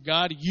 but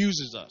God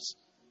uses us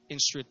in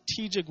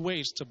strategic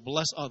ways to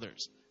bless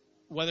others.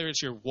 Whether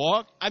it's your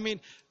walk, I mean,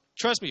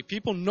 trust me,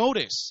 people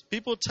notice.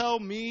 People tell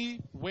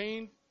me,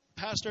 Wayne,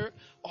 Pastor,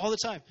 all the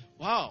time,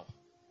 wow,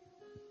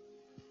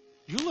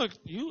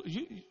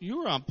 you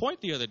were on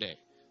point the other day.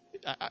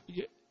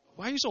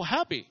 Why are you so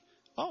happy?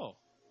 Oh,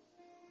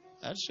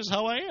 that's just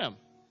how I am.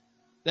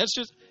 That's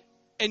just,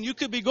 and you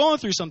could be going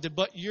through something,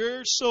 but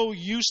you're so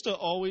used to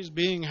always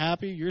being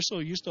happy, you're so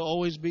used to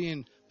always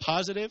being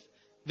positive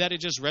that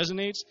it just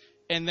resonates.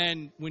 And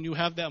then when you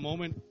have that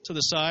moment to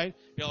the side,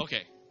 you're like,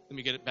 okay, let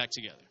me get it back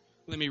together.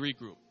 Let me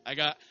regroup.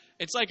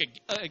 It's like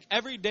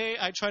every day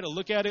I try to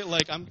look at it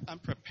like I'm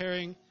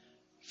preparing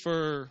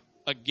for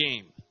a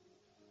game.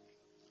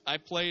 I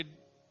played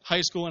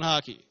high school in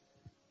hockey.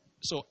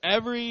 So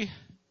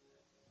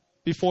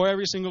before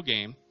every single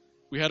game,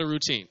 we had a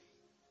routine.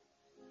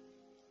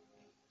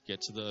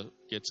 Get to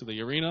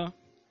the arena,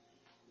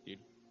 you'd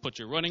put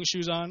your running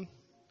shoes on,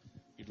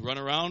 you'd run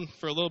around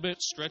for a little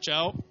bit, stretch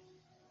out.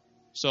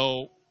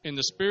 So in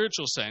the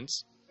spiritual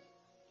sense,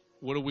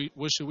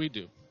 what should we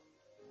do?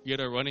 Get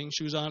our running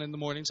shoes on in the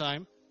morning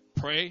time,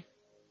 pray.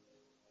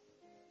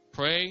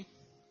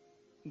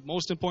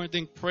 Most important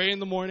thing, pray in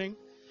the morning,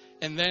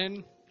 and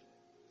then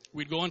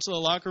we'd go into the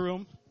locker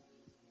room.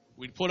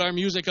 We'd put our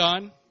music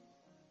on.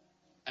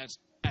 As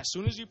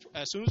soon as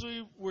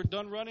we were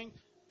done running,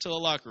 to the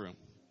locker room,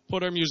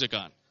 put our music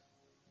on.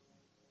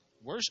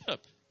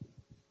 Worship.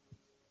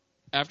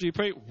 After you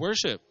pray,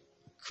 worship.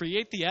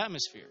 Create the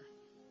atmosphere.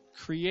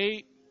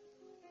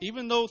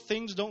 Even though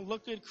things don't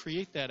look good,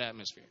 create that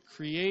atmosphere.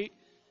 Create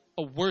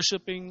a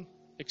worshiping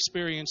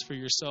experience for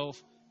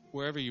yourself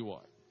wherever you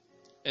are.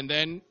 And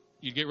then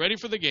you get ready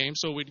for the game.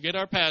 So we'd get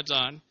our pads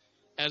on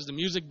as the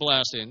music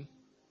blasts in,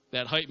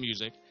 that hype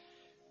music.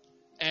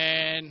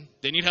 And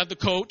then you'd have the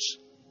coach.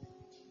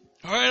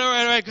 All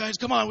right, guys,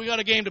 come on. We got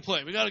a game to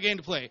play.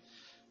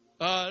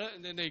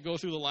 And then they go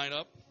through the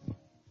lineup.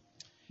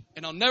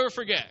 And I'll never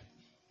forget.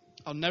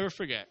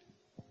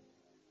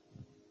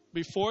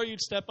 Before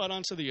you'd step out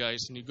onto the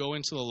ice and you go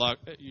into the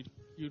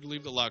you'd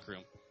leave the locker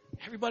room.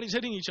 Everybody's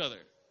hitting each other.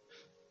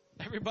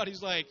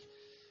 Everybody's like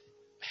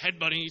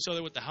headbutting each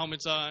other with the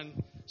helmets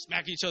on,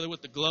 smacking each other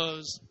with the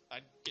gloves.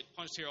 I'd get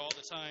punched here all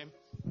the time.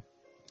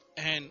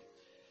 And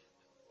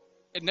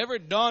it never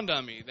dawned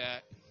on me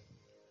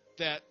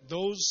that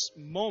those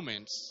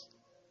moments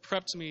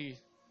prepped me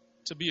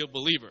to be a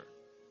believer.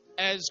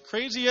 As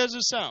crazy as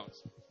it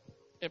sounds,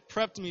 it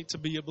prepped me to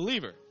be a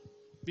believer.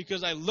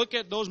 Because I look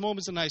at those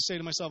moments and I say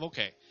to myself,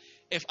 okay,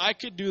 if I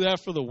could do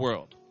that for the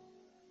world,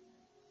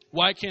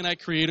 why can't I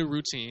create a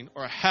routine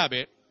or a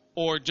habit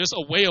or just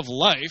a way of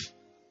life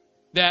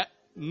that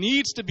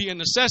needs to be a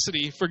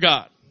necessity for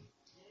God?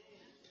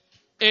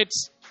 And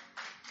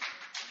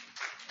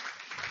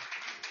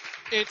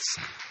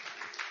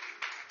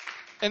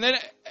then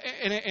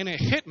it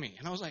hit me.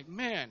 And I was like,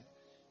 man,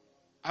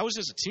 I was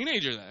just a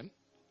teenager then.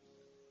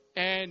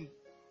 And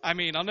I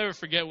mean, I'll never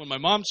forget when my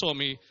mom told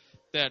me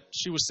that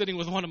she was sitting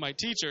with one of my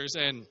teachers,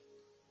 and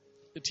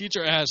the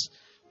teacher asked,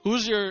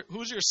 who's your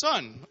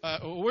son?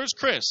 Where's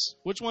Chris?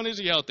 Which one is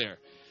he out there?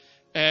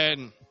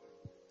 And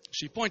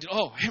she pointed,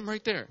 oh, him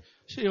right there.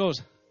 She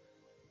goes,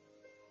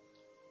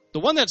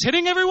 the one that's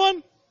hitting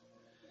everyone?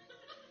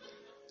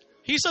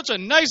 He's such a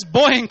nice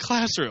boy in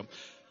classroom.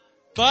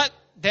 But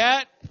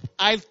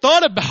I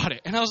thought about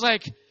it, and I was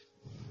like,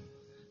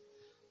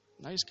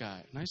 nice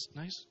guy, nice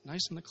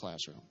in the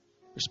classroom,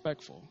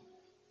 respectful.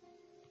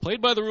 Played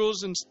by the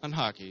rules in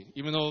hockey,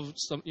 even though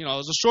I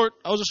was a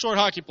short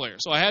hockey player,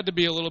 so I had to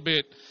be a little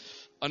bit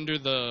under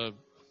the.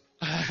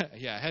 I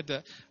had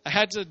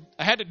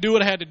to do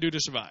what I had to do to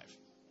survive.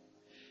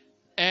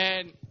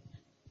 And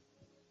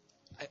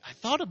I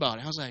thought about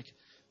it. I was like,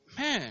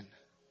 man,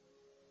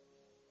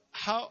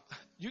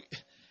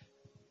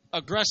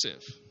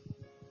 aggressive.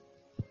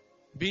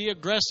 Be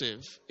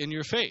aggressive in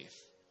your faith.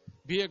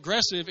 Be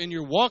aggressive in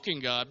your walk in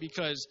God,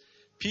 because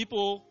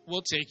people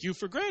will take you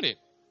for granted.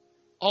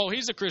 Oh,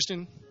 he's a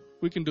Christian.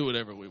 We can do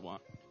whatever we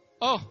want.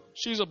 Oh,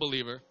 she's a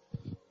believer.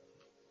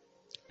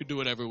 We do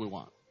whatever we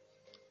want.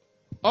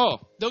 Oh,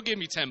 they'll give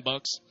me $10.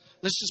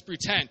 Let's just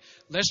pretend.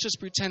 Let's just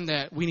pretend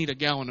that we need a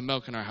gallon of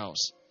milk in our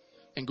house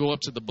and go up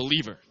to the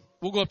believer.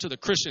 We'll go up to the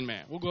Christian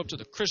man. We'll go up to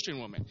the Christian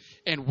woman,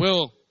 and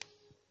we'll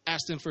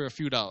ask them for a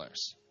few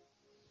dollars.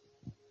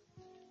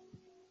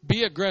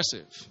 Be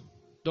aggressive.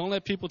 Don't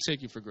let people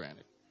take you for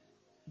granted.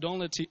 Don't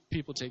let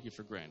people take you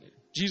for granted.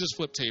 Jesus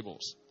flipped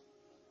tables.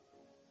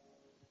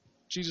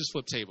 Jesus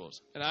flipped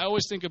tables. And I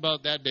always think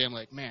about that day. I'm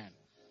like, man,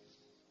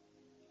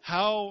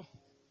 how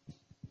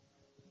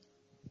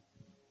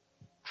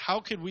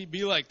could we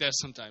be like that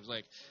sometimes?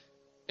 Like,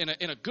 in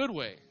a good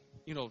way.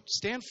 You know,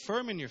 stand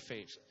firm in your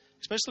faith.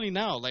 Especially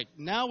now. Like,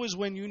 now is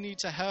when you need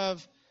to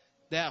have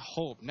that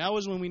hope. Now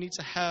is when we need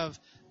to have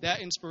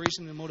that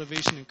inspiration and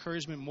motivation,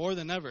 encouragement more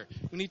than ever.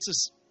 We need to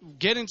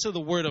get into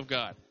the Word of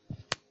God.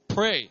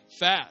 Pray,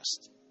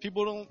 fast.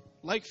 People don't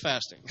like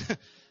fasting.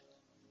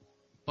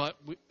 But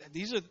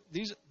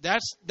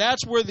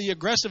that's where the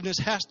aggressiveness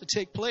has to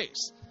take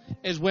place.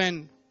 Is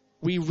when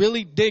we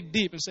really dig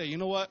deep and say, you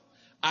know what?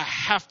 I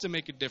have to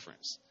make a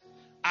difference.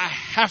 I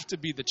have to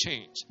be the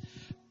change.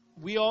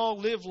 We all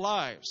live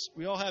lives.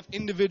 We all have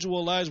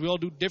individual lives. We all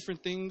do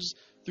different things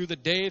through the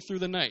day, through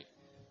the night.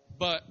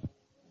 But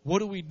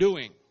what are we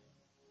doing?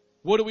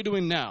 What are we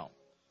doing now?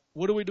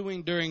 What are we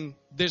doing during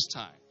this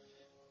time?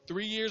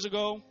 3 years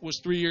ago was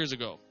 3 years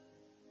ago.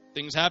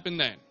 Things happened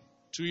then.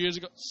 2 years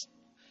ago.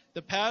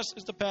 The past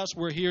is the past.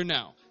 We're here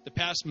now. The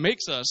past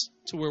makes us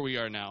to where we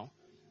are now.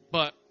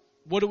 But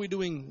what are we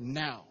doing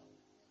now?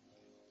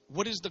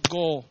 What is the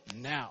goal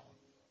now?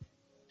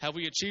 Have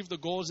we achieved the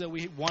goals that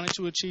we wanted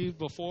to achieve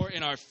before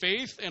in our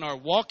faith, in our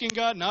walk in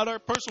God? Not our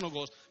personal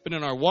goals, but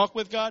in our walk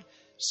with God.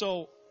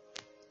 So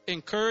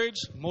encourage,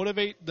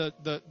 motivate.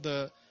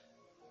 The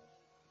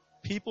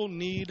people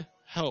need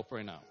help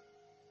right now.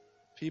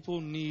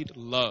 People need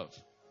love.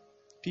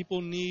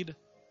 People need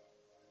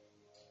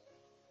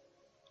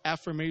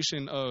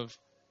affirmation of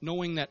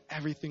knowing that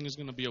everything is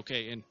going to be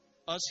okay. And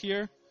us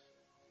here,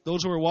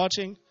 those who are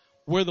watching,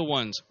 we're the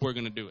ones who are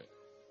going to do it.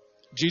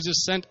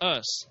 Jesus sent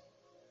us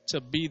to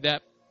be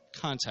that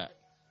contact.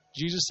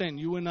 Jesus sent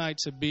you and I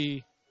to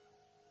be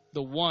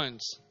the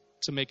ones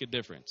to make a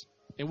difference.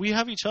 And we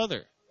have each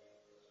other.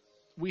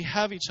 We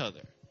have each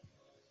other.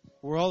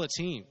 We're all a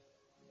team.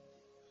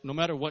 No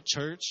matter what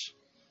church,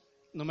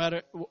 no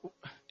matter,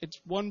 it's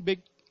one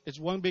big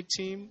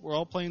team. We're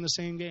all playing the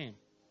same game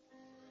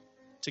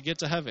to get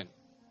to heaven.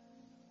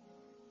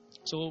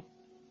 So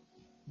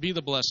be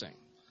the blessing.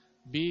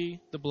 Be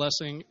the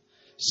blessing.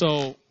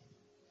 So,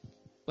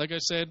 like I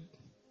said,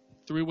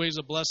 3 ways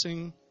of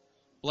blessing: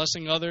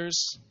 blessing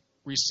others,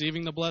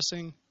 receiving the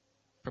blessing,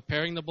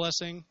 preparing the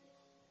blessing.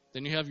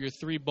 Then you have your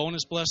 3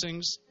 bonus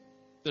blessings: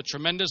 the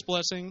tremendous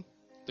blessing,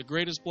 the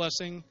greatest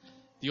blessing,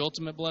 the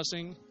ultimate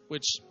blessing,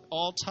 which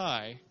all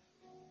tie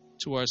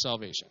to our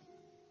salvation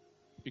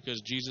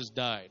because Jesus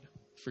died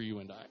for you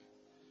and I.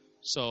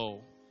 So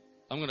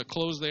I'm going to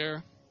close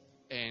there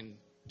and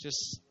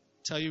just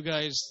tell you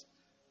guys,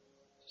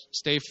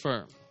 stay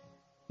firm.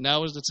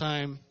 Now is the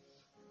time.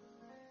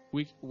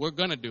 We're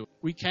going to do it.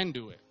 We can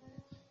do it.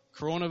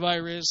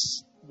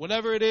 Coronavirus,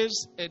 whatever it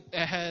is, it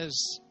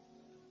has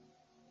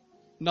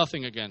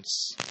nothing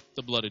against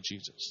the blood of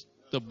Jesus.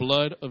 The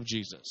blood of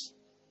Jesus.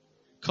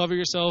 Cover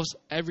yourselves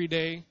every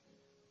day.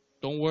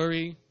 Don't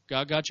worry.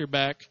 God got your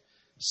back.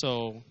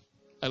 So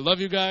I love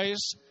you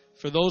guys.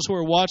 For those who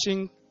are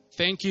watching,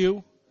 thank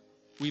you.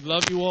 We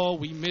love you all.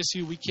 We miss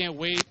you. We can't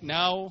wait.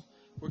 Now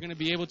we're going to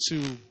be able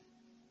to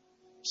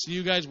see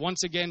you guys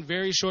once again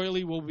very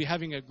shortly. We'll be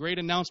having a great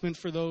announcement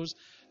for those.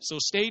 So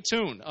stay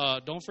tuned.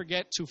 Don't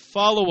forget to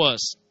follow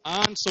us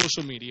on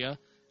social media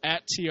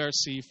at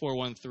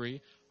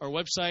TRC413. Our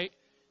website,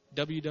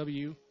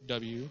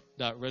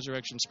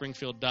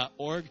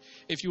 www.resurrectionspringfield.org.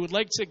 If you would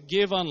like to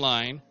give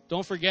online,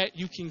 don't forget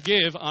you can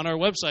give on our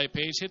website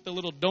page. Hit the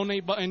little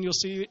donate button you'll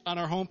see on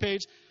our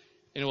homepage,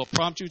 and it will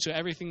prompt you to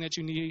everything that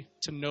you need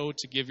to know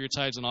to give your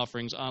tithes and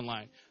offerings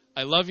online.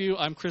 I love you.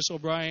 I'm Chris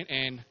O'Brien,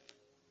 and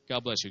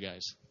God bless you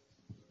guys.